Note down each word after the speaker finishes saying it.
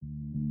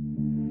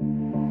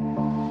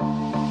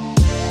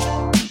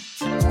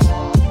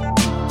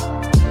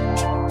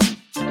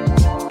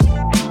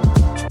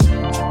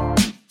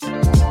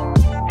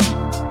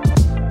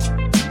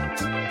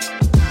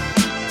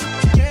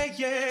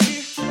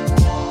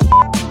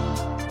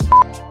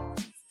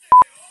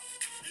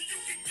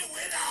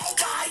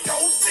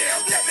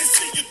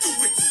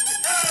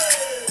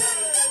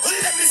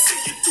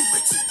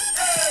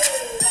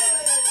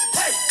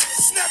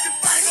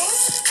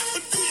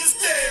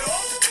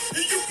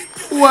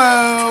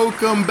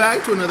Welcome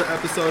back to another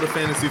episode of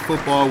Fantasy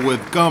Football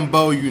with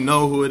Gumbo. You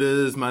know who it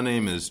is. My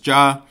name is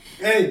Ja.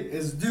 Hey,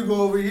 it's Dugo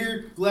over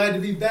here. Glad to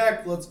be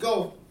back. Let's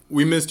go.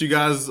 We missed you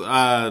guys.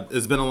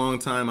 It's been a long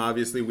time.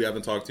 Obviously, we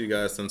haven't talked to you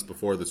guys since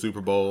before the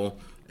Super Bowl.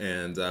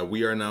 And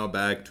we are now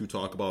back to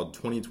talk about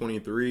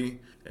 2023.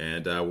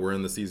 And we're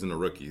in the season of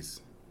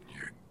rookies.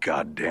 You're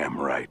goddamn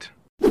right.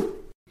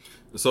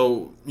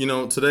 So,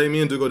 today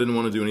me and Dugo didn't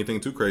want to do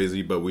anything too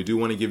crazy, but we do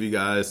want to give you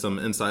guys some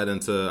insight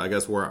into, I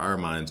guess, where our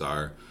minds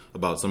are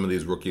about some of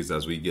these rookies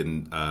as we get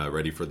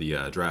ready for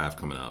the draft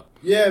coming up.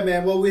 Yeah,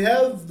 man. Well, we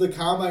have the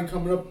Combine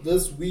coming up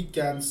this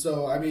weekend.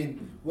 So,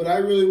 what I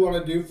really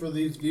want to do for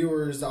these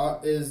viewers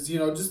is,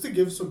 just to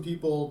give some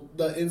people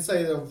the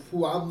insight of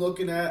who I'm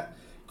looking at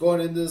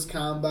going into this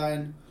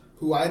Combine,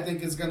 who I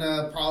think is going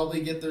to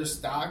probably get their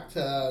stock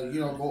to,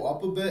 go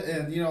up a bit.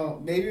 And,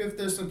 maybe if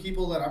there's some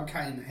people that I'm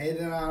kind of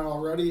hating on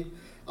already,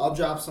 I'll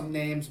drop some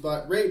names.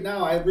 But right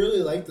now, I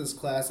really like this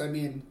class.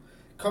 Coming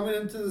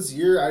into this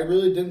year, I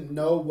really didn't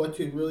know what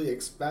to really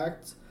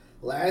expect.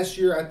 Last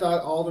year, I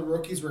thought all the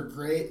rookies were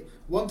great.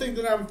 One thing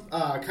that I'm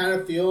kind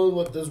of feeling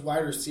with this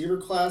wide receiver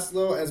class,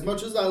 though, as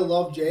much as I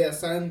love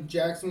JSN,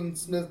 Jackson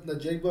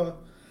Smith-Njigba,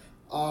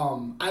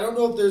 I don't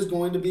know if there's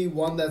going to be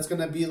one that's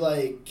going to be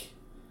like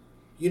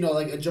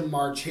a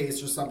Jamar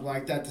Chase or something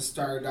like that to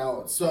start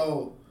out.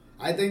 So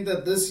I think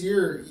that this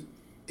year,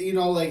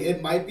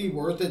 it might be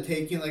worth it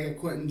taking like a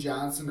Quentin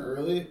Johnson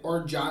early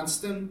or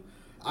Johnston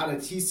out of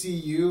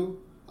TCU.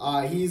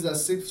 He's a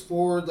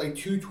 6'4",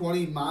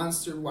 220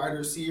 monster wide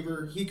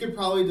receiver. He could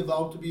probably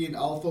develop to be an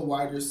alpha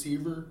wide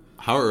receiver.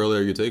 How early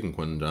are you taking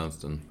Quentin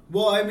Johnston?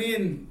 Well,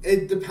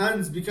 it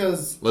depends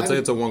because... Let's say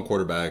it's a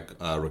one-quarterback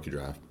rookie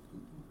draft.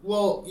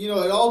 Well,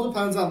 it all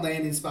depends on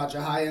landing spot,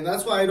 Jahai, and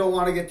that's why I don't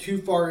want to get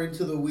too far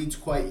into the weeds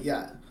quite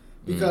yet.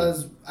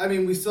 Because,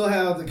 we still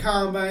have the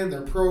Combine,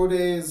 their pro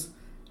days,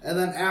 and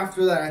then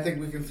after that, I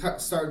think we can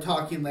start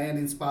talking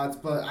landing spots,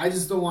 but I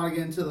just don't want to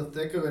get into the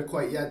thick of it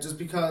quite yet, just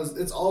because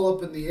it's all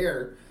up in the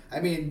air.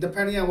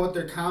 Depending on what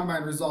their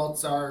Combine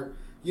results are,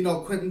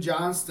 Quentin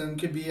Johnston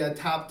could be a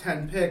top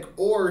 10 pick,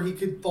 or he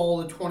could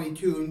fall to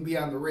 22 and be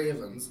on the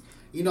Ravens.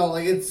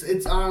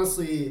 It's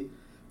honestly...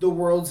 the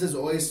world's his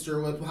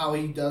oyster with how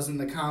he does in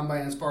the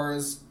Combine as far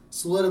as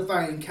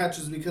solidifying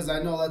catches, because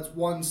I know that's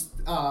one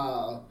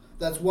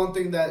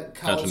thing that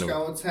college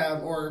scouts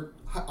have or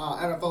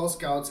NFL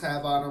scouts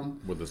have on him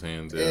with his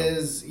hands.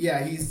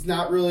 He's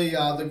not really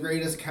the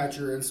greatest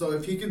catcher, and so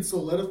if he can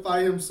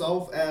solidify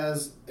himself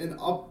as an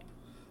up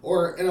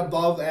or an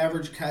above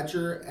average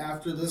catcher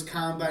after this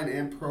Combine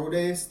and pro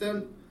day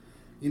stint,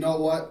 you know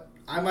what?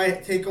 I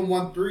might take him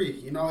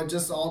 1-3. It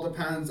just all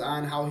depends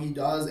on how he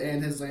does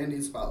and his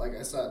landing spot, like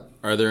I said.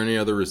 Are there any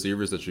other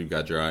receivers that you've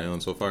got your eye on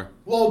so far?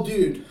 Well,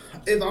 dude,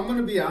 if I'm going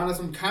to be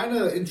honest, I'm kind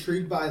of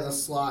intrigued by the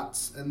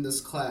slots in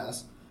this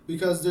class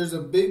because there's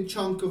a big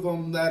chunk of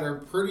them that are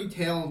pretty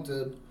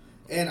talented.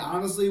 And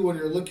honestly, when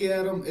you're looking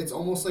at them, it's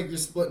almost like you're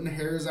splitting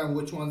hairs on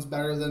which one's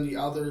better than the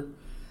other.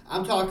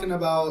 I'm talking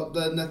about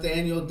the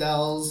Nathaniel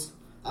Dells.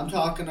 I'm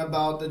talking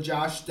about the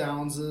Josh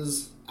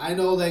Downses. I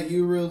know that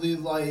you really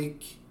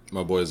like...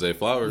 my boy Zay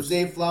Flowers.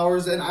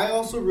 And I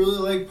also really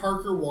like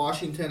Parker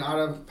Washington out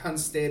of Penn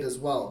State as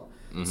well.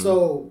 Mm-hmm.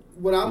 So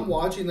when I'm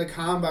watching the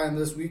Combine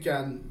this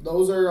weekend,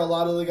 those are a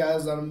lot of the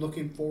guys that I'm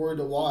looking forward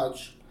to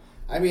watch.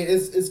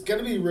 It's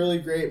going to be really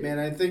great, man.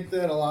 I think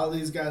that a lot of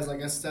these guys,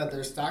 like I said,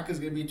 their stock is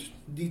going to be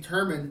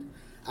determined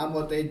on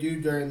what they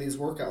do during these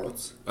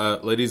workouts.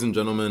 Ladies and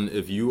gentlemen,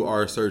 if you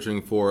are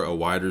searching for a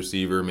wide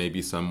receiver,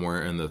 maybe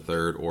somewhere in the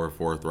 3rd or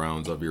 4th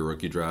rounds of your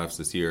rookie drafts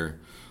this year,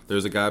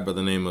 there's a guy by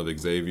the name of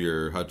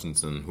Xavier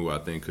Hutchinson who I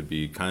think could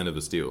be kind of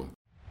a steal.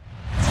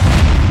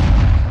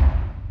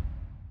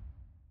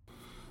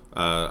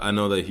 I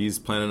know that he's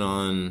planning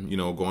on,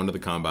 going to the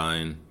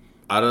Combine.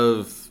 Out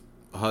of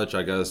Hutch,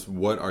 I guess,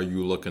 what are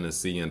you looking to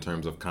see in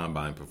terms of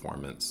Combine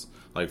performance?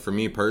 Like, for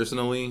me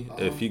personally,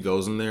 if he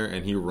goes in there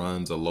and he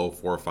runs a low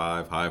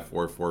 4.5, high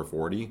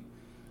 4.40,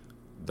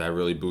 that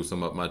really boosts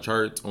him up my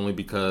charts, only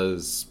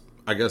because...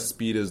 I guess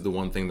speed is the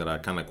one thing that I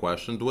kind of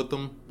questioned with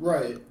him.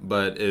 Right.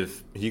 But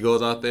if he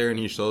goes out there and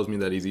he shows me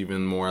that he's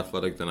even more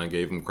athletic than I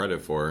gave him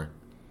credit for,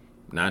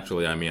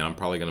 naturally, I'm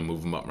probably going to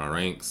move him up my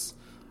ranks.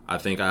 I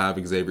think I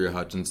have Xavier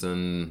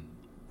Hutchinson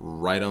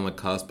right on the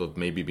cusp of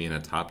maybe being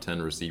a top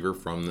 10 receiver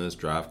from this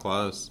draft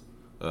class.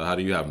 How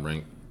do you have him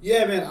ranked?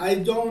 Yeah, man, I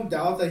don't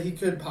doubt that he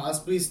could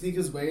possibly sneak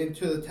his way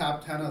into the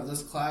top 10 of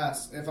this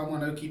class, if I'm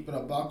going to keep it a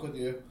buck with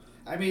you.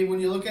 When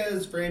you look at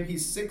his frame,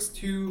 he's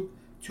 6'2",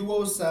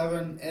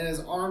 207, and his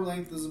arm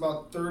length is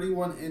about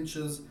 31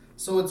 inches.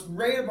 So it's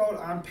right about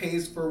on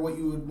pace for what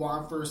you would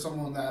want for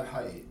someone that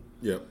height.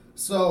 Yep.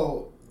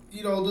 So,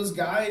 this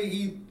guy,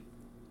 he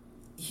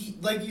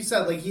like you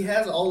said, he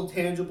has all the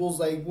tangibles.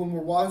 When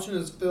we're watching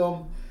his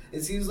film,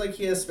 it seems like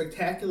he has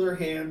spectacular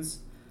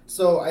hands.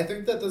 So I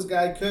think that this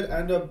guy could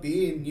end up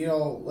being,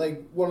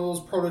 one of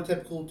those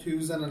prototypical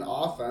twos in an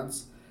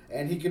offense.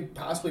 And he could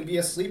possibly be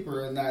a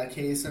sleeper in that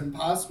case and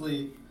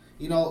possibly...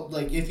 You know,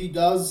 like if he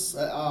does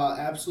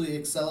absolutely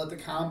excel at the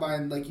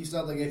combine, like you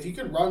said, like if he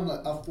could run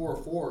a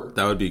 4.4,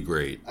 that would be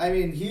great. I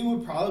mean, he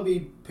would probably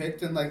be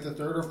picked in like the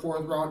 3rd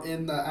or 4th round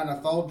in the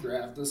NFL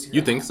draft this year.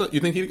 You think so? You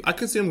think I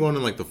could see him going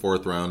in like the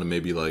 4th round and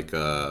maybe like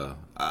I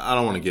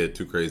don't want to get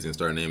too crazy and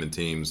start naming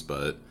teams,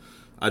 but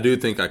I do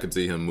think I could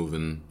see him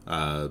moving,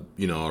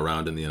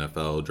 around in the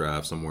NFL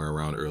draft somewhere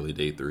around early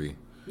day 3.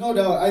 No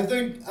doubt.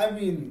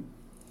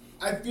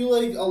 I feel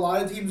like a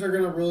lot of teams are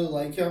going to really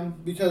like him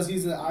because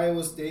he's an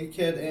Iowa State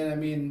kid. And, I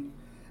mean,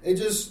 it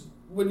just,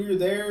 when you're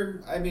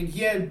there, I mean,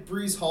 he had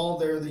Breece Hall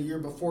there the year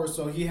before,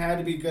 so he had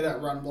to be good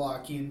at run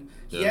blocking.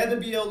 He had to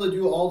be able to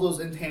do all those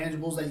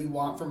intangibles that you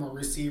want from a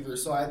receiver.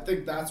 So I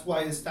think that's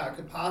why his stock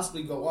could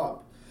possibly go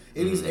up.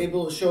 And he's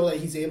able to show that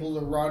he's able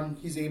to run,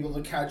 he's able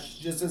to catch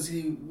just as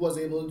he was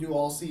able to do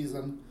all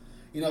season.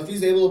 You know, if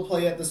he's able to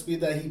play at the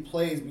speed that he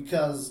plays,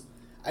 because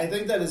I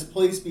think that his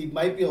play speed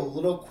might be a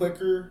little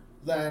quicker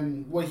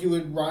than what he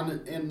would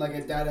run in like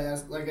a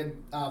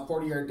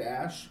 40-yard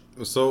dash.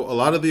 So a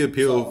lot of the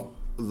appeal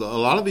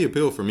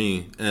for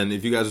me, and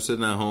if you guys are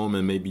sitting at home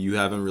and maybe you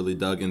haven't really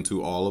dug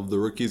into all of the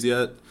rookies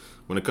yet,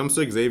 when it comes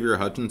to Xavier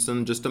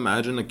Hutchinson, just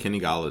imagine a Kenny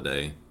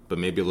Golladay, but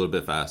maybe a little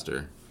bit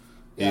faster.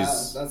 Yeah,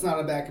 that's not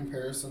a bad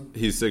comparison.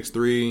 He's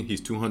 6'3",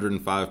 he's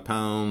 205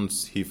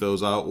 pounds, he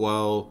fills out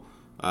well.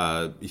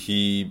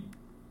 He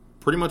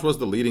pretty much was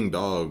the leading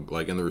dog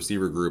like in the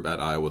receiver group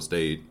at Iowa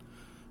State.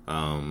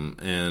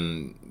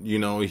 And, you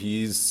know,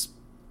 he's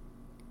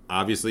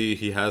obviously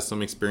he has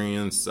some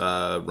experience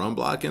run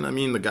blocking. I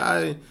mean, the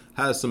guy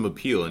has some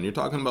appeal, and you're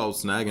talking about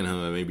snagging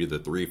him at maybe the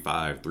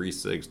 3.5,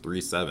 3.6,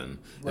 3.7.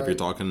 Right. If you're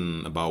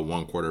talking about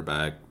one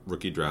quarterback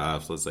rookie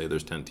drafts, let's say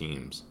there's 10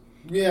 teams.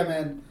 Yeah,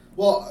 man.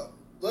 Well,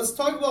 let's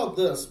talk about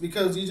this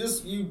because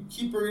you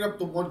keep bringing up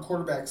the one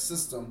quarterback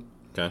system.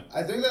 Okay.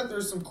 I think that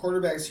there's some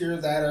quarterbacks here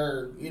that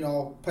are, you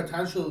know,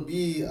 potential to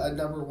be a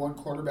number one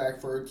quarterback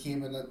for a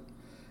team, and that,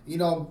 you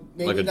know,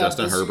 maybe like a not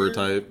Justin Herbert year,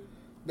 type.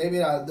 Maybe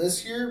not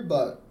this year,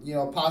 but, you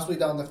know, possibly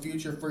down the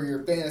future for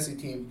your fantasy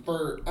team.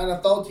 For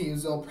NFL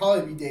teams, they'll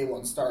probably be day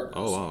one starters.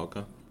 Oh, wow,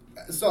 okay.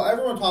 So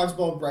everyone talks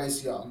about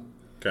Bryce Young.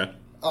 Okay.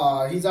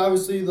 He's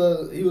obviously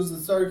he was the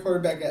starting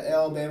quarterback at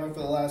Alabama for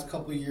the last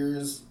couple of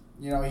years.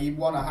 You know, he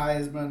won a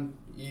Heisman.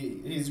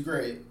 He's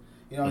great.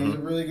 You know, he's a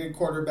really good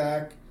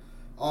quarterback.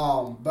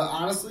 But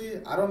honestly,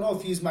 I don't know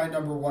if he's my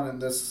number one in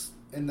this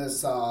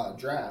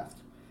draft.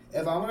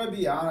 If I'm going to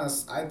be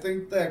honest, I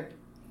think that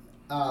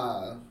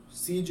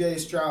C.J.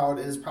 Stroud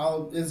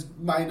is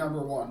my number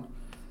one.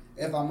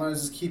 If I'm going to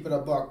just keep it a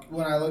buck,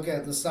 when I look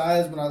at the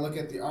size, when I look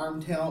at the arm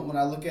talent, when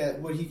I look at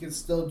what he can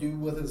still do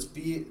with his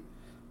feet,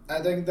 I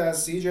think that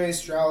C.J.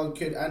 Stroud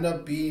could end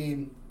up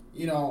being,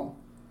 you know,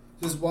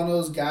 just one of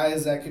those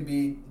guys that could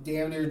be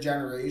damn near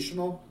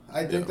generational.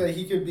 I think that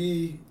he could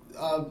be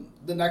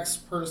the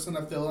next person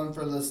to fill in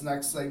for this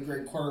next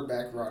great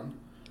quarterback run.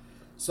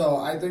 So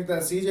I think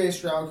that C.J.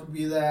 Stroud could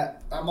be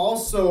that. I'm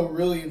also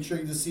really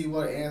intrigued to see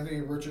what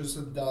Anthony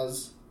Richardson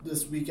does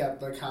this week at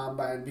the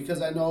Combine,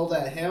 because I know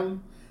that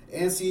him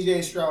and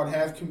C.J. Stroud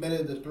have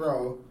committed to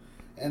throw.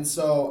 And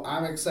so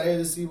I'm excited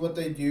to see what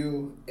they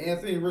do.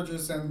 Anthony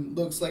Richardson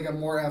looks like a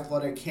more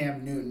athletic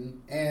Cam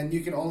Newton, and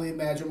you can only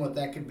imagine what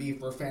that could be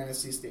for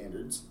fantasy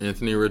standards.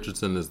 Anthony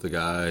Richardson is the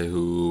guy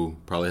who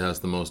probably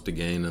has the most to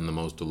gain and the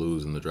most to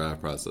lose in the draft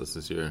process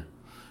this year.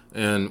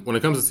 And when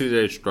it comes to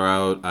C.J.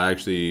 Stroud, I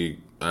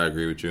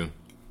agree with you.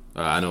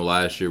 I know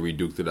last year we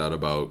duked it out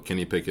about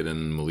Kenny Pickett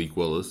and Malik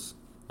Willis,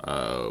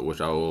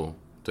 which I will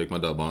take my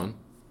dub on,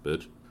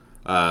 bitch.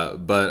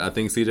 But I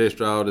think C.J.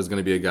 Stroud is going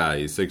to be a guy.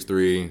 He's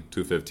 6'3",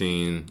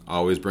 215,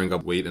 always bring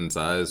up weight and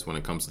size when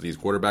it comes to these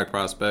quarterback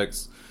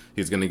prospects.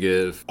 He's going to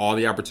give all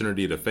the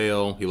opportunity to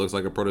fail. He looks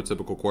like a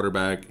prototypical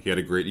quarterback. He had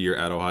a great year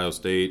at Ohio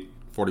State,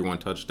 41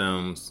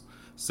 touchdowns,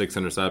 6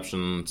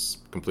 interceptions,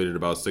 completed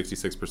about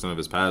 66% of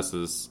his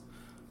passes.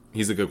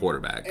 He's a good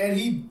quarterback. And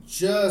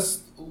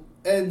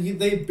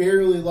they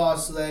barely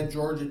lost to that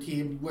Georgia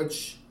team,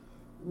 which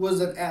was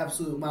an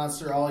absolute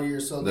monster all year.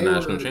 So the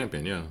national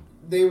champion, yeah.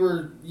 They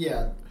were,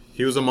 yeah.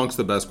 He was amongst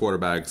the best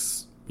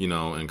quarterbacks, you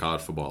know, in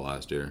college football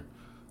last year.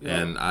 Yeah.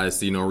 And I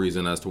see no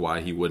reason as to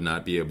why he would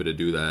not be able to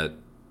do that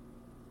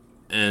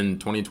in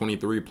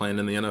 2023 playing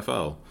in the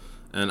NFL.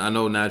 And I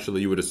know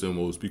naturally you would assume,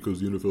 well, it's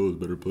because the NFL has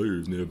better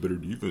players and they have better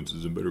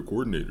defenses and better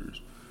coordinators.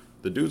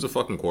 The dude's a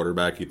fucking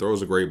quarterback. He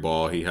throws a great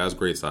ball. He has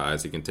great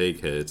size. He can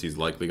take hits. He's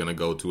likely going to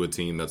go to a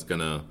team that's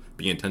going to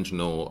be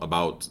intentional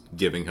about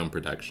giving him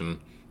protection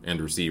and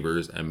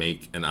receivers and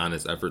make an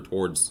honest effort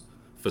towards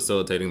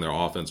facilitating their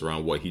offense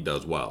around what he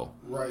does well.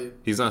 Right.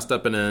 He's not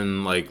stepping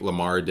in like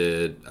Lamar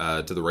did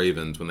to the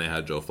Ravens when they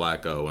had Joe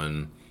Flacco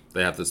and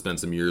they have to spend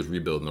some years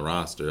rebuilding the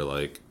roster.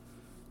 Like,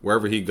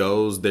 wherever he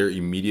goes, their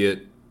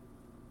immediate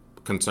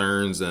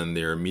concerns and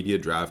their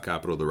immediate draft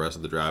capital, the rest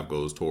of the draft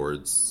goes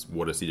towards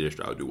what does C.J.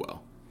 Stroud do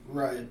well.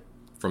 Right.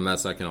 From that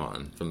second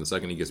on, from the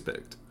second he gets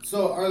picked.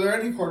 So are there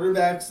any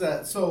quarterbacks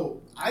that...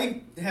 So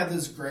I have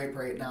this gripe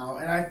right now,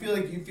 and I feel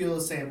like you feel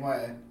the same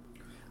way.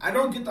 I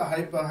don't get the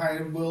hype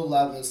behind Will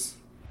Levis.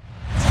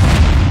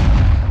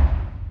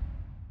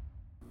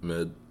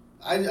 Mid.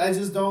 I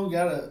just don't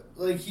get it.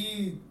 Like,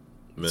 he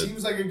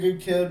seems like a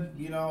good kid,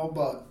 you know,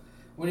 but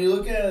when you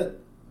look at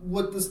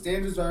what the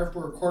standards are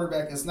for a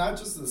quarterback, it's not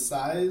just the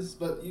size,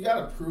 but you got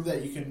to prove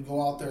that you can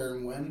go out there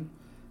and win.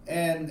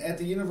 And at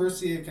the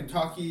University of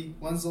Kentucky,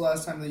 when's the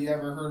last time that you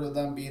ever heard of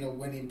them being a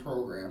winning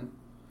program?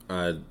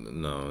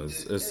 No,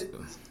 it's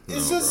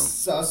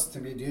just sus to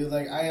me, dude.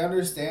 Like, I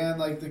understand,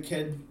 like, the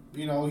kid,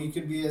 you know, he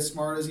could be as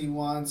smart as he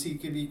wants, he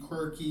could be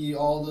quirky,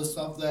 all the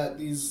stuff that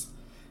these,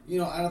 you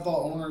know,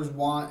 NFL owners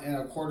want in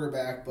a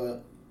quarterback,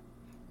 but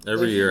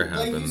every year it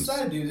happens. Like you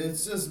said, dude,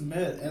 it's just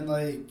mid, and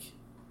like.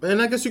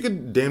 And I guess you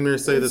could damn near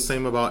say the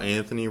same about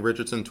Anthony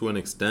Richardson to an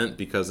extent,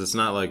 because it's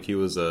not like he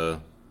was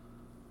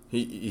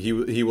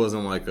he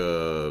wasn't like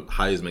a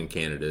Heisman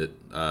candidate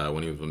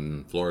when he was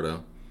in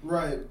Florida.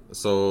 Right.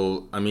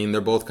 So, I mean, they're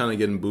both kind of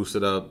getting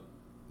boosted up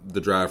the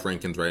draft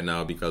rankings right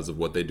now because of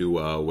what they do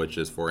well, which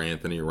is for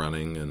Anthony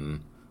running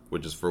and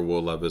which is for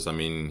Will Levis. I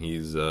mean,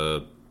 he's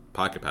a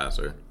pocket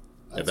passer.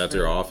 If that's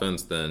your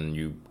offense, then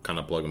you kind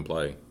of plug and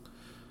play.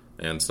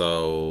 And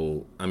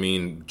so, I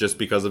mean, just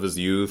because of his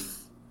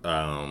youth,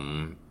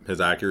 his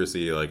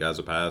accuracy, like as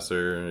a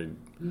passer,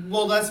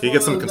 well, he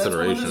gets some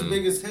consideration. That's one of his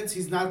biggest hits.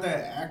 He's not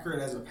that accurate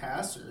as a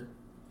passer.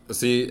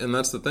 See, and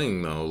that's the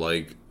thing, though.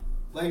 Like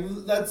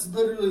that's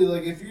literally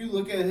like if you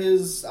look at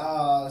his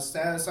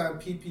status on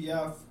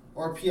PPF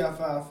or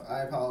PFF, I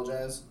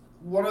apologize.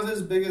 One of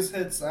his biggest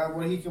hits,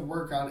 what he can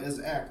work on, is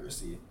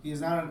accuracy.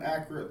 He's not an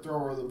accurate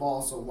thrower of the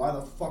ball, so why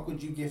the fuck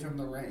would you give him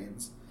the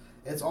reins?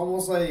 It's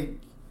almost like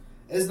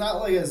it's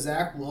not like a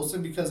Zach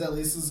Wilson, because at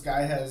least this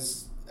guy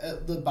has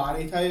the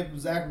body type.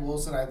 Zach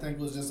Wilson, I think,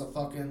 was just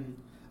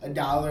a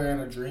dollar and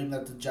a dream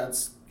that the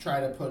Jets try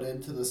to put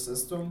into the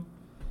system.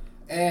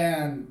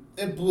 And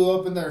it blew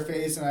up in their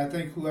face, and I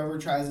think whoever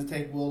tries to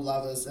take Will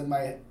Levis,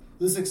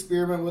 this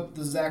experiment with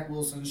the Zach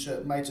Wilson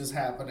shit might just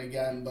happen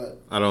again.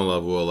 But I don't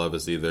love Will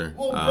Levis either.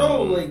 Well,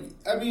 bro, like,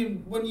 I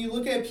mean, when you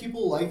look at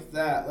people like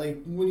that,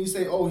 like, when you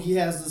say, oh, he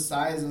has the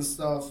size and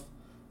stuff,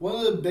 one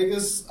of the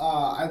biggest,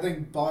 I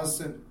think,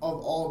 busts of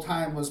all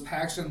time was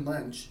Paxton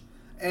Lynch.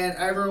 And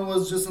everyone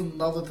was just in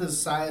love with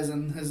his size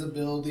and his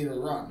ability to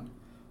run.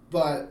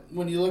 But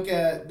when you look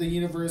at the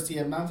University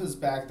of Memphis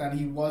back then,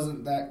 he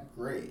wasn't that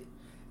great.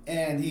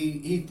 And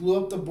he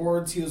flew up the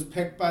boards. He was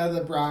picked by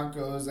the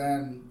Broncos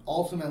and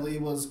ultimately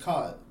was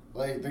cut.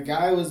 Like, the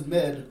guy was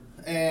mid,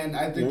 and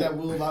I think that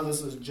Will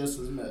Levis is just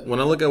as mid. When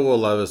I look at Will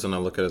Levis and I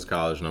look at his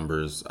college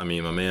numbers, I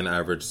mean, my man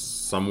averaged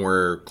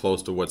somewhere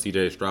close to what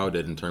C.J. Stroud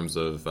did in terms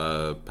of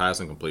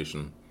passing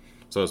completion.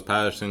 So his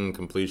passing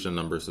completion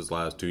numbers his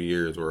last 2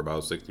 years were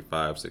about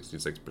 65,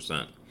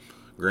 66%.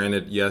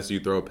 Granted, yes, you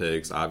throw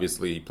picks.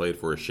 Obviously, he played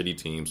for a shitty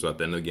team, so at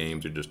the end of the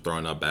games, you're just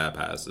throwing up bad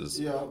passes.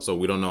 Yeah. So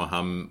we don't know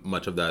how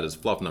much of that is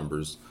fluff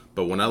numbers.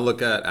 But when I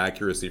look at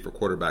accuracy for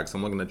quarterbacks,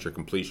 I'm looking at your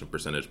completion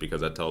percentage,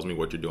 because that tells me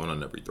what you're doing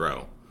on every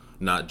throw,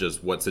 not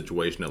just what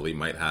situationally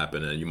might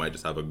happen, and you might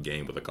just have a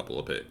game with a couple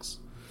of picks.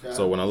 Okay.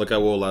 So when I look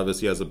at Will Levis,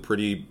 he has a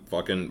pretty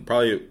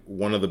probably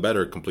one of the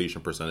better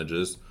completion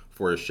percentages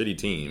for a shitty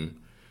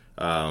team.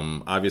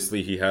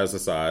 Obviously, he has the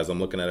size. I'm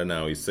looking at it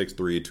now. He's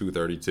 6'3",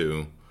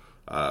 232.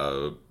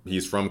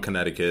 He's from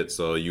Connecticut,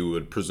 so you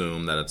would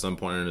presume that at some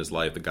point in his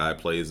life, the guy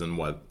played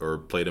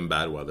in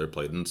bad weather,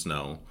 played in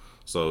snow.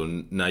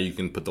 So now you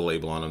can put the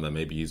label on him that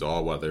maybe he's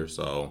all weather.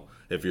 So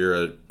if you're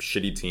a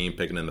shitty team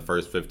picking in the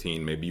first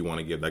 15, maybe you want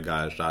to give that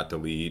guy a shot to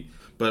lead.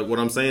 But what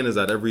I'm saying is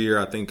that every year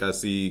I think I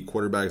see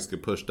quarterbacks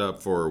get pushed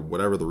up for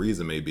whatever the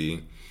reason may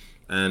be.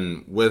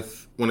 And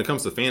when it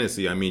comes to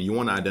fantasy, I mean, you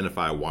want to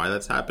identify why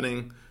that's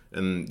happening,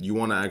 and you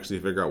want to actually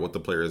figure out what the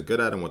player is good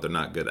at and what they're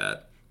not good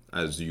at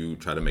as you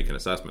try to make an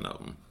assessment of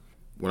them.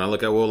 When I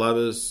look at Will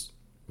Levis,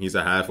 he's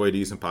a halfway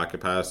decent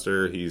pocket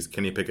passer. He's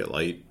Kenny Pickett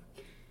light,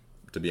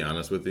 to be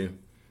honest with you.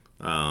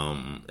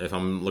 If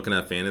I'm looking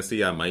at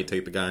fantasy, I might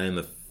take the guy in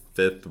the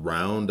 5th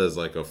round as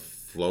like a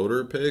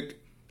floater pick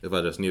if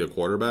I just need a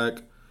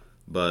quarterback.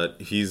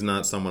 But he's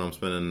not someone I'm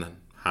spending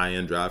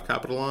high-end draft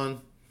capital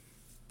on.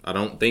 I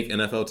don't think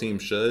NFL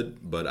teams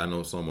should, but I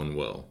know someone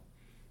will.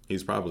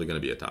 He's probably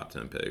going to be a top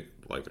 10 pick,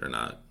 like it or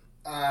not.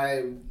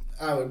 I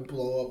would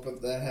blow up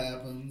if that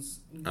happens.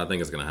 I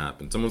think it's going to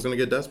happen. Someone's going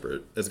to get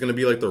desperate. It's going to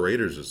be like the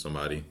Raiders or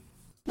somebody.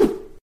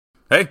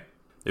 Hey,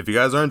 if you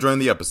guys are enjoying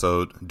the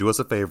episode, do us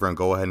a favor and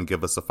go ahead and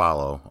give us a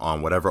follow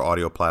on whatever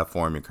audio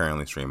platform you're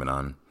currently streaming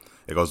on.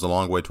 It goes a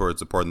long way towards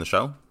supporting the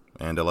show,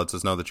 and it lets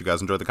us know that you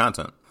guys enjoy the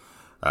content.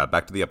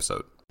 Back to the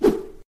episode.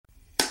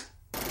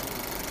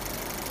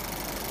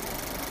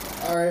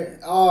 All right.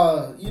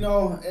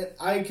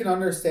 I can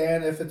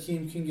understand if a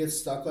team can get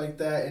stuck like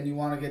that and you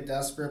want to get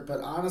desperate,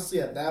 but honestly,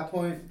 at that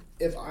point,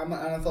 if I'm an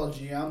NFL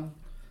GM,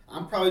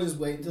 I'm probably just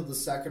waiting until the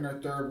 2nd or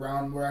 3rd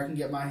round where I can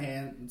get my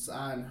hands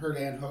on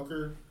Herdan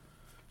Hooker.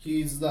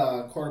 He's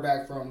the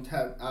quarterback from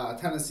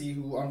Tennessee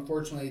who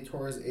unfortunately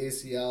tore his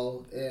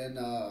ACL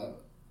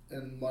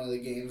in one of the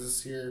games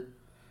this year.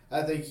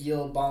 I think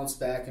he'll bounce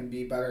back and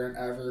be better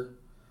than ever.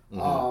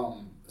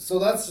 Mm-hmm. So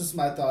that's just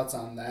my thoughts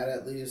on that,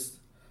 at least.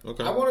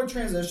 Okay. I want to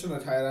transition to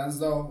tight ends,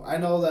 though. I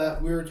know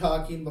that we were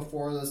talking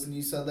before this, and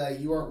you said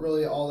that you weren't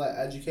really all that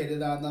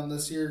educated on them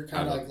this year,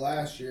 kind of like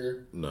last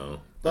year.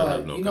 No.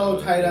 But,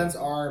 tight ends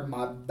are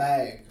my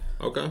bag.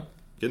 Okay.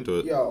 Get into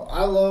it. Yo,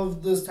 I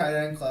love this tight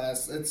end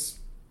class. It's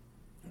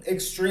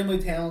extremely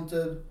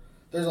talented.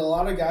 There's a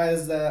lot of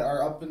guys that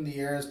are up in the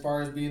air as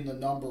far as being the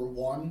number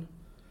one.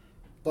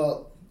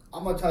 But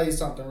I'm going to tell you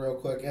something real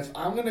quick. If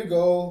I'm going to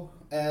go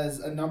as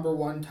a number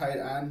one tight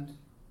end,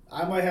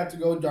 I might have to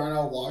go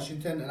Darnell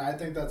Washington, and I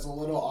think that's a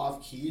little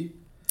off key.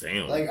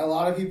 Damn. Like, a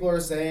lot of people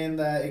are saying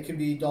that it could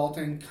be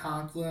Dalton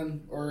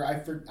Conklin, or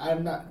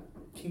I'm not,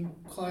 King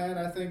Clan,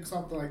 I think,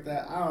 something like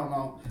that. I don't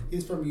know.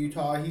 He's from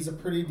Utah. He's a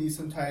pretty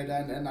decent tight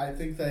end, and I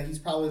think that he's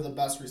probably the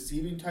best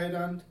receiving tight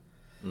end.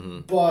 Mm-hmm.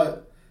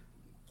 But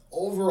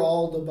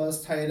overall, the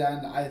best tight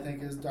end, I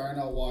think, is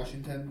Darnell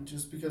Washington,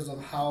 just because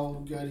of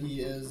how good he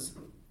is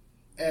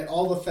at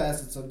all the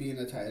facets of being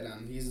a tight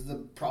end. He's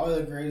probably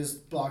the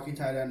greatest blocking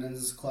tight end in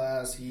this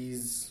class.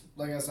 He's,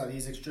 like I said,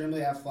 he's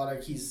extremely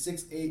athletic. He's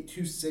 6'8",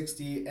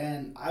 260,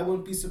 and I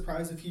wouldn't be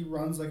surprised if he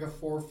runs like a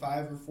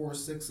 4.5 or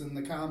 4.6 in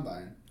the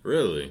combine.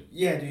 Really?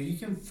 Yeah, dude, he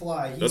can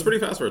fly. That's pretty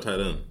fast for a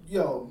tight end.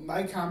 Yo,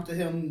 my comp to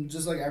him,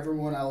 just like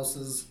everyone else,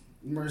 is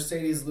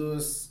Mercedes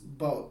Lewis.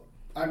 But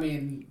I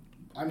mean,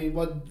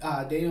 what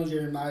Daniel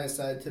Jeremiah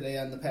said today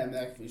on the Pat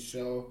McAfee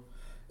show,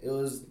 it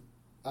was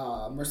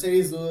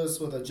Mercedes Lewis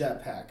with a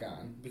jetpack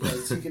on,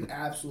 because he can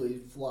absolutely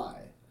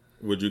fly.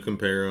 Would you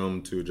compare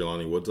him to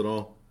Jelani Woods at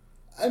all?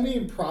 I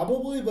mean,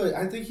 probably, but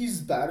I think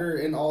he's better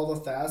in all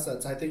the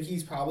facets. I think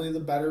he's probably the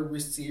better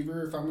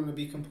receiver, if I'm going to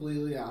be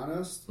completely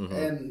honest. Mm-hmm.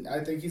 And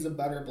I think he's a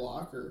better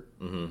blocker.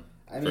 Mm-hmm.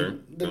 I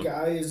mean, the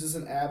guy is just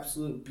an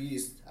absolute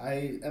beast.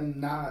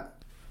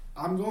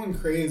 I'm going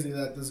crazy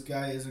that this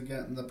guy isn't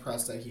getting the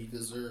press that he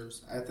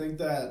deserves. I think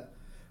that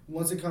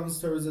once it comes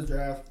towards the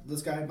draft,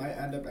 this guy might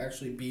end up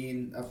actually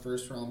being a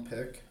first-round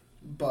pick.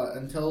 But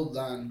until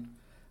then,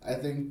 I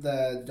think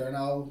that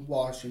Darnell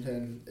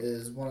Washington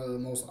is one of the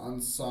most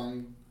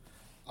unsung,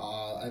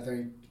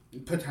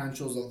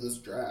 potentials of this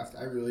draft.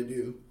 I really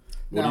do.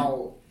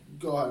 Go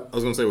ahead. I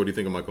was going to say, what do you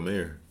think of Michael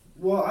Mayer?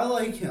 Well, I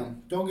like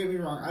him. Don't get me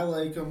wrong. I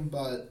like him,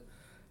 but,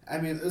 I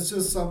mean, it's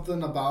just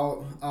something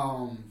about,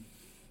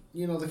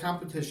 the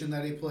competition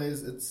that he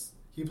plays.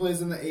 He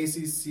plays in the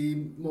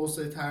ACC most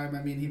of the time.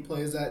 I mean, he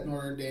plays at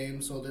Notre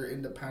Dame, so they're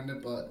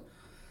independent, but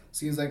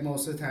seems like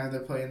most of the time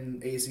they're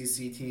playing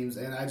ACC teams,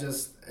 and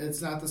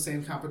it's not the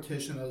same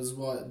competition as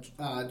what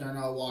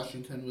Darnell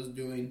Washington was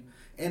doing.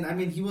 And, I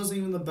mean, he wasn't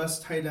even the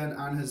best tight end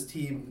on his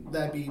team,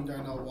 that being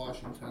Darnell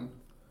Washington.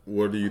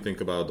 What do you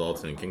think about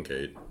Dalton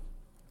Kincaid?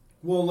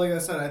 Well, like I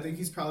said, I think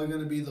he's probably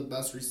going to be the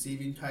best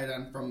receiving tight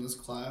end from this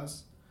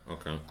class.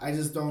 Okay. I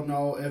just don't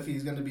know if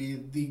he's going to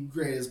be the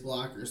greatest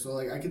blocker. So,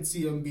 I could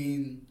see him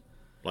being...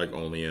 Like,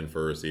 only in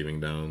for receiving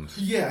downs?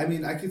 Yeah, I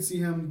mean, I could see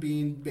him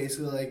being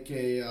basically like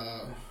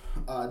a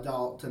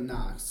Dalton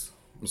Knox.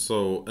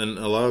 So, and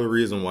a lot of the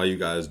reason why you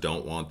guys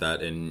don't want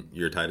that in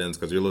your tight ends,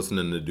 because you're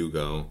listening to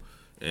Dugo,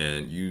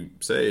 and you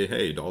say,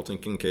 hey, Dalton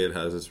Kincaid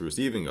has this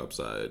receiving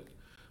upside.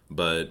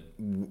 But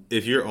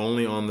if you're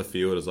only on the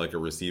field as like a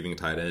receiving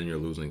tight end, you're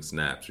losing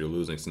snaps, you're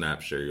losing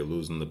snap share, you're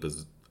losing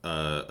the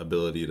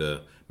ability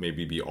to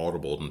maybe be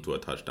audible into a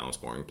touchdown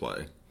scoring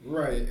play.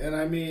 Right, and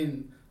I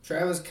mean,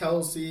 Travis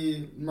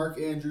Kelce, Mark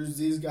Andrews,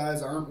 these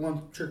guys aren't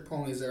one-trick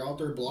ponies. They're out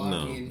there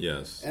blocking. No,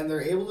 yes. And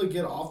they're able to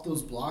get off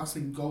those blocks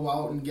and go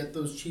out and get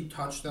those cheap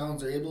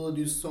touchdowns. They're able to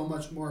do so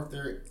much more if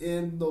they're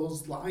in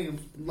those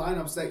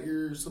lineups that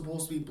you're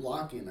supposed to be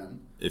blocking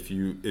in. If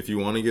you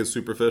want to get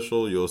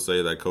superficial, you'll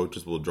say that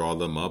coaches will draw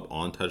them up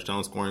on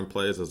touchdown scoring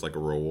plays as like a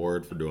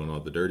reward for doing all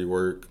the dirty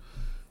work.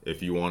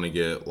 If you want to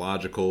get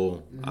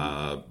logical,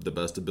 the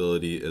best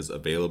ability is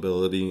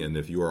availability, and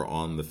if you are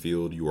on the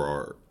field, you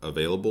are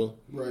available.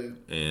 Right.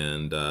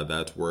 And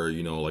that's where,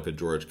 like a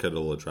George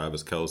Kittle, a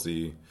Travis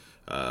Kelce,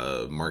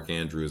 Mark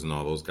Andrews, and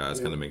all those guys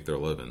kind of make their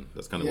living.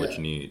 That's kind of what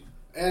you need.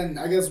 And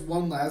I guess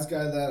one last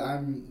guy that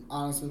I'm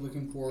honestly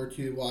looking forward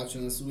to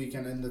watching this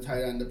weekend in the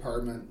tight end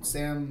department,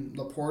 Sam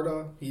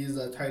Laporta. He's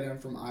a tight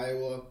end from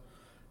Iowa.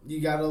 You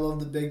gotta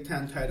love the Big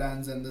Ten tight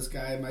ends, and this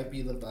guy might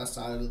be the best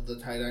out of the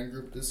tight end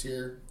group this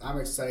year. I'm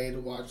excited to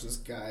watch this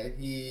guy.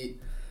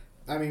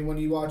 When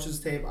you watch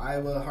his tape,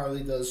 Iowa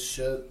hardly does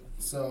shit.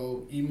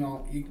 So, you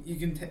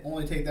can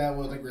only take that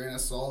with a grain of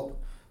salt.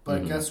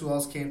 But guess who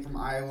else came from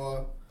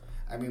Iowa?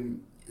 I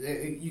mean,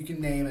 you can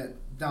name it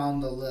down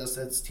the list.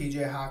 It's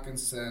T.J.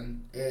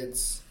 Hawkinson.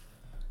 It's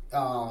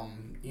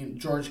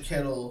George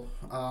Kittle.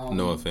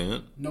 Noah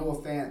Fant. Noah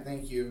Fant,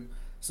 thank you.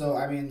 So,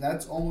 I mean,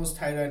 that's almost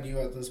tight end you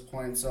at this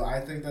point. So, I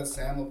think that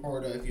Sam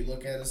Laporta, if you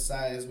look at his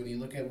size, when you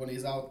look at when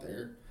he's out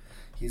there,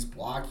 he's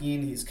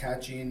blocking, he's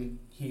catching.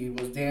 He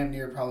was damn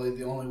near probably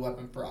the only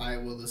weapon for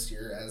Iowa this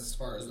year as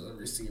far as a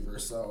receiver.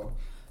 So,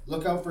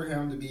 look out for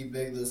him to be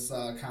big this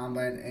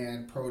Combine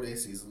and Pro Day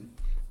season.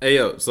 Hey,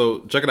 yo, so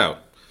check it out.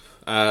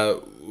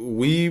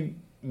 We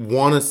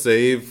want to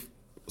save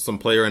some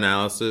player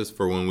analysis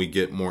for when we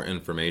get more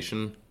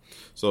information.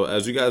 So,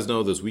 as you guys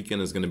know, this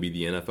weekend is going to be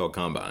the NFL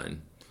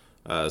Combine.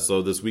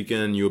 So this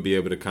weekend, you'll be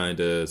able to kind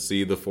of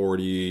see the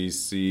 40s,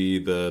 see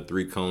the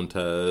 3-cone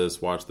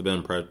test, watch the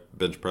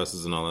bench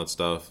presses and all that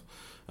stuff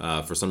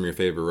for some of your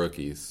favorite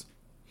rookies.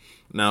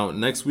 Now,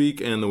 next week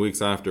and the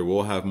weeks after,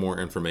 we'll have more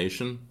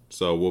information.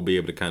 So we'll be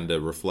able to kind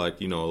of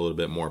reflect, a little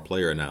bit more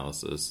player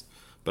analysis.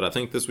 But I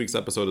think this week's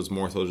episode is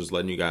more so just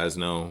letting you guys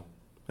know,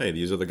 hey,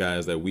 these are the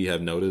guys that we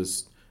have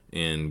noticed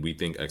and we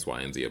think X,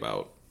 Y, and Z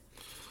about.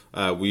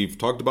 We've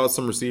talked about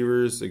some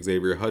receivers,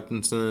 Xavier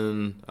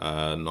Hutchinson,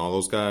 and all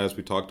those guys.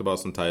 We talked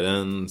about some tight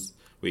ends.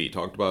 We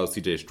talked about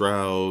CJ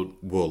Stroud,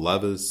 Will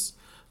Levis.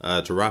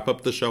 To wrap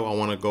up the show, I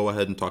want to go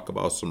ahead and talk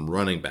about some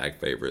running back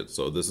favorites.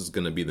 So this is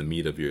going to be the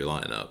meat of your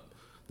lineup.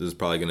 This is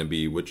probably going to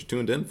be what you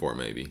tuned in for,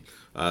 maybe.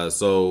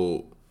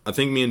 So I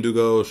think me and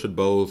Dugo should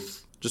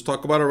both just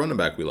talk about a running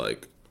back we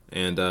like.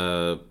 And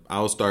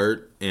I'll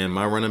start. And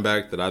my running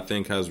back that I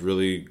think has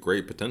really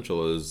great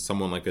potential is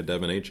someone like a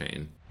Devin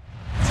Achane.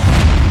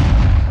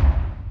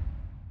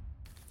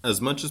 As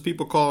much as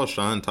people call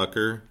Sean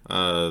Tucker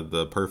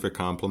the perfect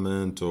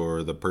complement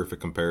or the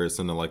perfect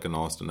comparison to like an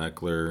Austin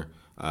Eckler,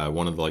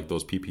 one of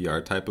those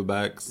PPR type of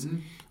backs,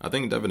 I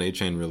think Devin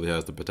Achane really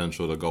has the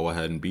potential to go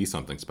ahead and be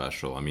something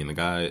special. I mean, the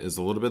guy is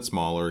a little bit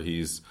smaller.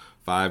 He's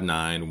 5'9",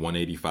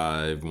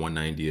 185,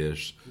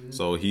 190-ish.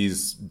 So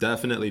he's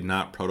definitely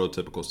not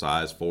prototypical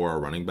size for a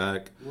running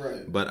back.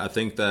 Right. But I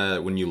think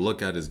that when you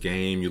look at his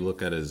game, you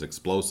look at his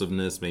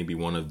explosiveness, maybe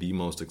one of the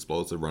most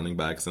explosive running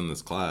backs in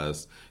this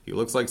class, he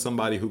looks like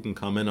somebody who can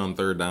come in on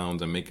third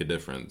downs and make a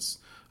difference.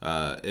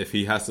 If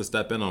he has to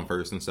step in on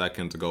first and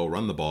second to go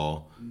run the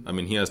ball, I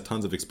mean, he has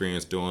tons of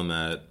experience doing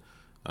that,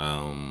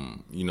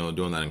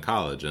 doing that in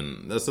college.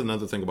 And that's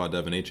another thing about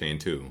Devin Achane,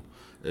 too,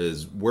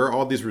 is where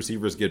all these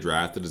receivers get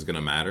drafted is going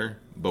to matter.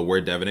 But where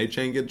Devin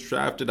Achane gets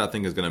drafted, I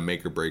think is going to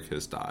make or break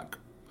his stock.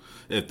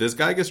 If this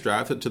guy gets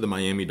drafted to the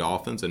Miami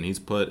Dolphins and he's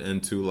put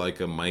into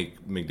like a Mike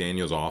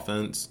McDaniel's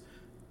offense,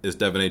 it's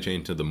Devin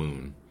Achane to the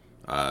moon.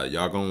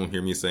 Y'all going to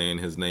hear me saying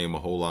his name a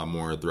whole lot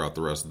more throughout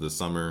the rest of the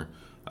summer.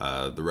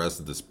 The rest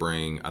of the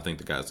spring, I think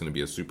the guy's going to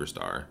be a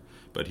superstar.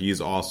 But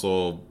he's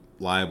also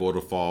liable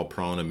to fall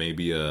prone to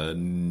maybe a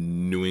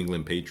New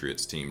England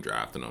Patriots team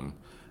drafting him.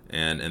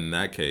 And in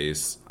that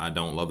case, I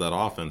don't love that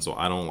offense, so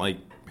I don't like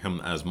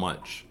him as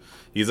much.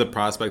 He's a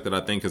prospect that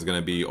I think is going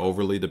to be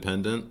overly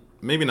dependent.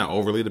 Maybe not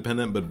overly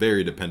dependent, but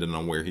very dependent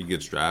on where he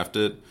gets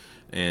drafted.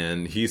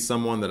 And he's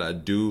someone that I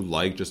do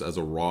like just as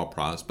a raw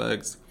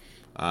prospect.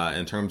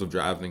 In terms of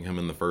drafting him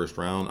in the first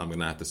round, I'm going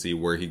to have to see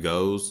where he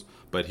goes.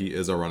 But he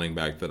is a running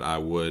back that I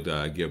would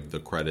give the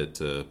credit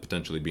to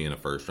potentially being a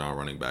first-round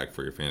running back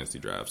for your fantasy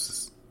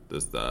drafts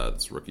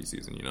this rookie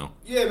season,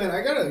 Yeah, man,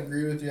 I got to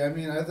agree with you. I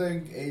mean, I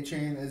think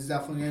Achane is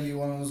definitely going to be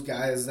one of those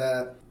guys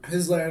that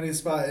his landing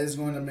spot is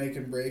going to make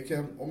or break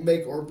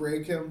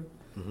him.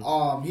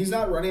 Mm-hmm. He's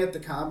not running at the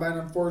combine,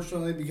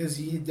 unfortunately, because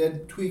he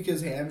did tweak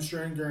his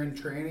hamstring during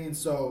training,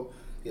 so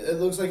it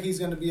looks like he's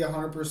going to be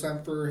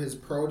 100% for his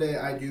pro day,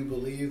 I do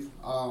believe.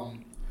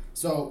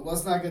 So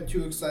let's not get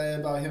too excited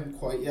about him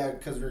quite yet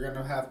because we're going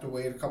to have to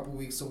wait a couple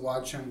weeks to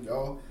watch him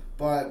go.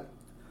 But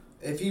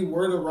if he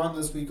were to run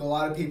this week, a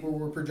lot of people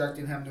were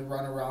projecting him to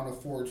run around a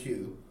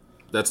 4.2.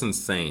 That's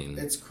insane.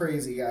 It's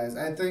crazy, guys.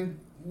 I think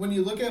when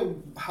you look at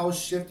how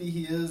shifty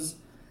he is,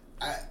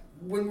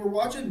 when we're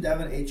watching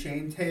Devin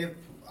Achane tape,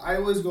 I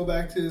always go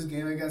back to his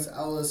game against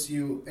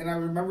LSU, and I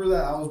remember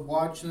that I was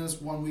watching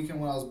this one weekend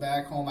when I was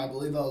back home. I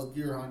believe I was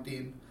deer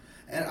hunting,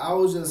 and I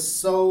was just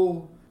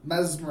so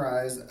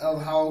mesmerized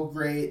of how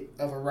great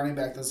of a running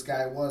back this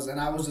guy was, and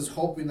I was just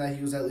hoping that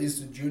he was at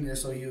least a junior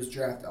so he was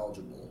draft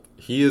eligible.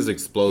 He is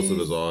explosive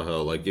as all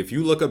hell. Like, if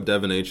you look up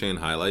Devin Achane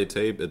highlight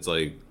tape, it's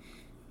like,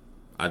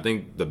 I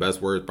think the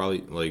best word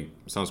probably,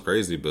 sounds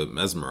crazy, but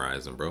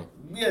mesmerizing, bro.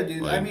 Yeah,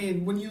 dude. I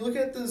mean, when you look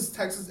at this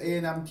Texas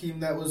A&M team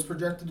that was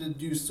projected to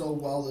do so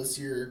well this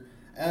year,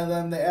 and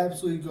then they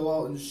absolutely go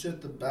out and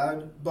shit the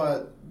bed,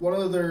 but one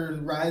of their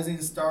rising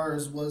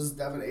stars was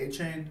Devin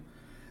Achane.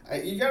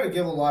 You got to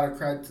give a lot of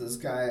credit to this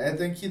guy. I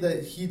think he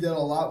did a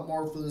lot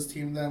more for this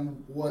team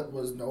than what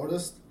was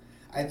noticed.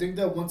 I think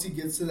that once he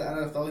gets to the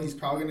NFL, he's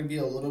probably going to be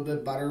a little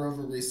bit better of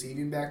a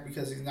receiving back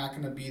because he's not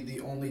going to be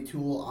the only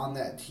tool on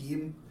that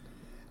team.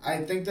 I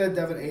think that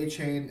Devin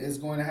Achane is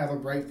going to have a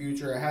bright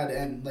future ahead,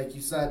 and like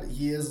you said,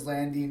 he is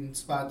landing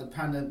spot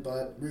dependent,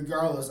 but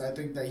regardless, I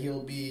think that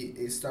he'll be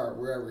a star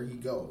wherever he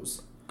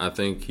goes. I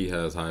think he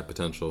has high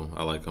potential.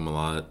 I like him a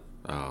lot.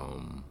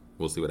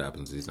 We'll see what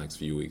happens these next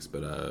few weeks,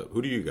 but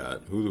who do you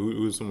got?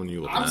 Who's someone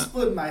you looking at? I'm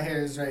splitting my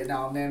hairs right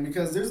now, man,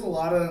 because there's a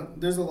lot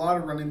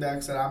of running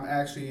backs that I'm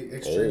actually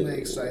extremely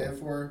excited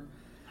for.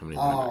 How many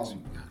running backs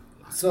you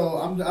got? So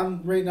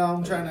I'm right now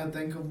I'm trying to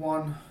think of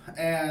one,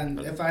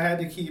 and if I had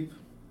to keep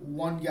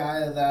one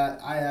guy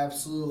that I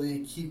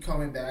absolutely keep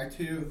coming back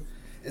to,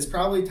 is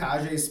probably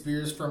Tajay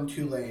Spears from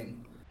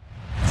Tulane.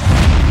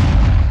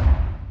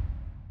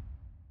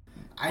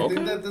 I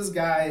think that this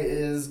guy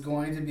is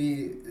going to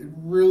be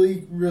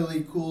really,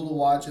 really cool to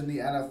watch in the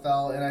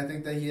NFL, and I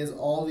think that he has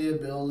all the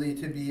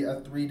ability to be a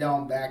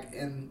 3-down back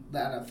in the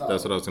NFL.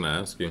 That's what I was going to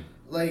ask you.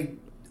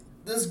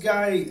 this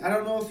guy, I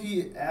don't know if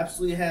he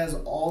absolutely has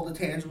all the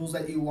tangibles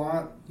that you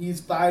want.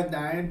 He's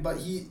 5'9", but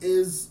he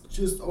is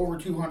just over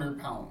 200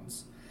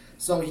 pounds.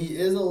 So he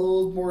is a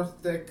little more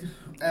thick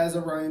as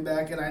a running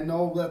back, and I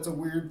know that's a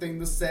weird thing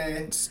to say.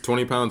 It's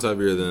 20 pounds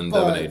heavier than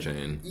Devin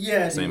Achane.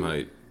 Yeah. Same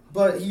height.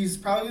 But he's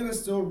probably going to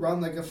still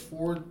run like a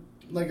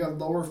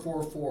lower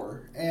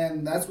 4.4,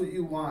 and that's what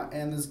you want.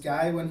 And this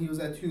guy, when he was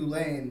at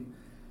Tulane,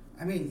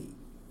 I mean,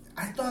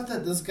 I thought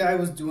that this guy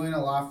was doing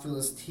a lot for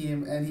this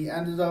team, and he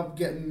ended up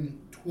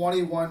getting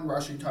 21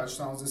 rushing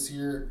touchdowns this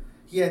year.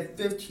 He had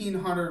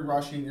 1,500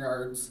 rushing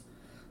yards.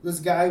 This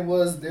guy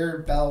was their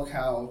bell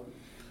cow,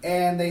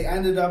 and they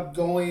ended up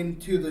going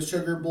to the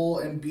Sugar Bowl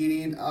and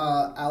beating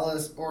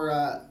USC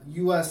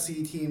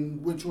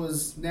team, which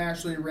was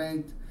nationally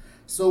ranked.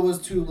 So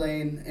was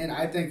Tulane, and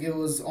I think it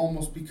was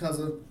almost because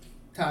of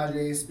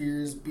Tyjae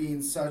Spears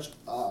being such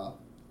a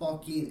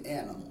fucking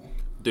animal.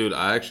 Dude,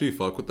 I actually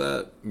fuck with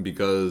that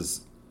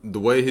because the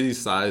way he's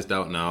sized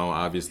out now,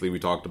 obviously we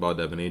talked about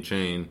Devin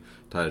Achane,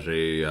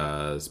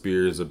 Tyjae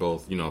Spears are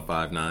both,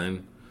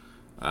 5'9".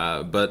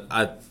 But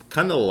I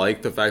kind of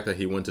like the fact that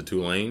he went to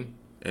Tulane.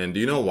 And do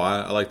you know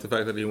why I like the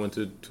fact that he went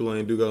to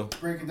Tulane, Dugo?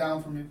 Break it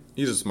down for me.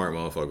 He's a smart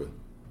motherfucker.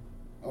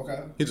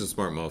 Okay. He's a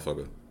smart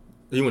motherfucker.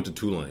 He went to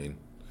Tulane.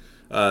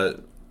 I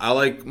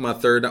like my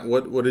third.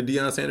 What did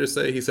Deion Sanders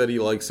say? He said he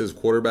likes his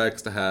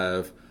quarterbacks to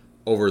have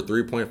over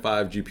 3.5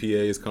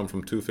 GPAs, come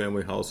from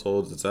two-family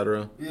households,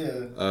 etc.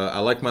 Yeah. I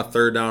like my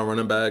third down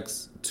running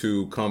backs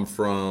to come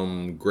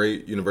from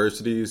great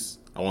universities.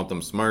 I want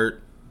them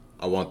smart.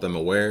 I want them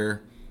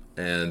aware.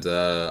 And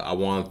I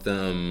want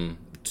them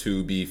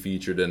to be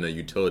featured in a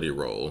utility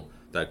role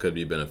that could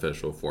be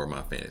beneficial for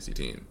my fantasy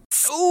team.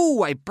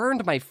 Ooh, I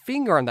burned my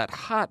finger on that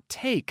hot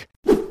take.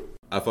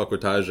 I fuck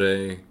with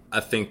Tyjae. I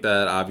think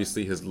that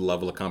obviously his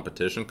level of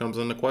competition comes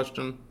into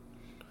question.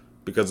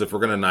 Because if we're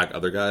going to knock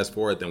other guys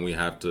for it, then we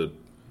have to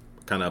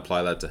kind of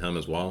apply that to him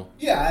as well.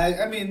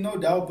 Yeah, I mean, no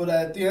doubt. But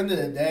at the end of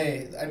the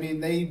day, I mean,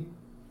 they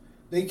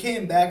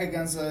came back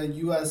against a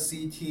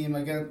USC team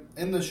again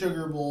in the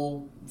Sugar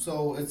Bowl.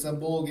 So it's a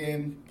bowl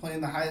game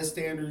playing the highest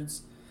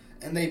standards.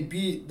 And they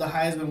beat the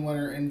Heisman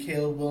winner in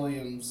Caleb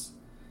Williams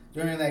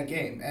during that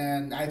game.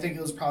 And I think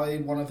it was probably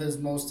one of his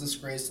most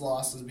disgraced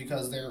losses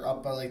because they were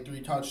up by like 3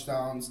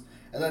 touchdowns.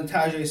 And then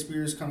Tyjae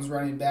Spears comes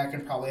running back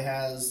and probably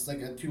has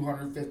like a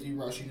 250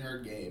 rushing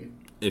yard game.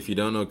 If you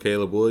don't know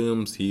Caleb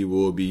Williams, he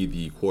will be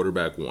the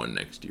quarterback 1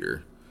 next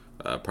year.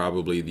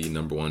 Probably the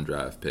number 1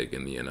 draft pick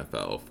in the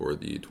NFL for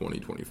the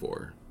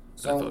 2024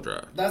 NFL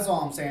draft. That's all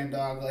I'm saying,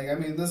 dog. Like, I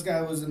mean, this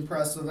guy was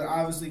impressive. And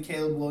obviously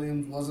Caleb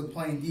Williams wasn't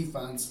playing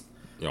defense.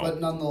 Yo. But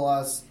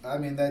nonetheless, I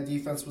mean, that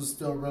defense was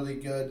still really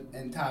good,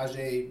 and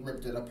Tyjae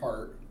ripped it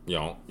apart.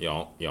 Y'all.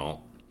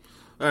 All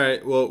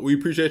right, well, we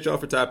appreciate y'all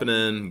for tapping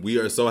in. We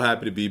are so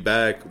happy to be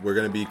back. We're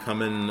going to be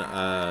coming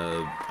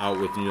out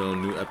with,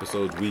 new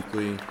episodes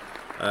weekly.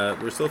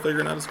 We're still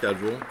figuring out a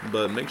schedule,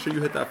 but make sure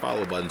you hit that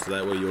follow button so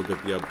that way you'll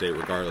get the update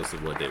regardless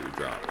of what day we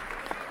drop.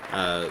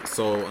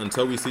 So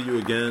until we see you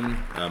again,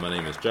 my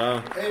name is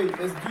Ja. Hey,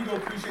 it's Dugo.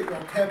 Appreciate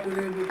y'all tapping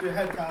in with your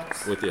head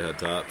tops. With your head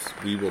tops.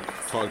 We will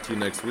talk to you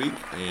next week,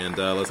 and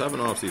let's have an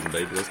off season,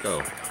 baby. Let's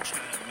go.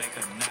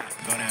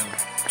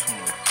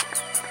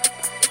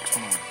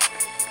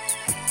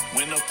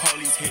 When the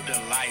police hit the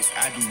lights,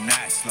 I do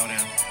not slow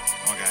down.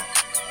 Okay,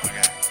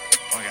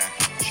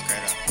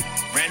 straight up.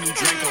 Brand new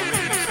Draco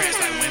ready to crash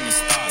like when the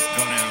stars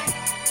go down.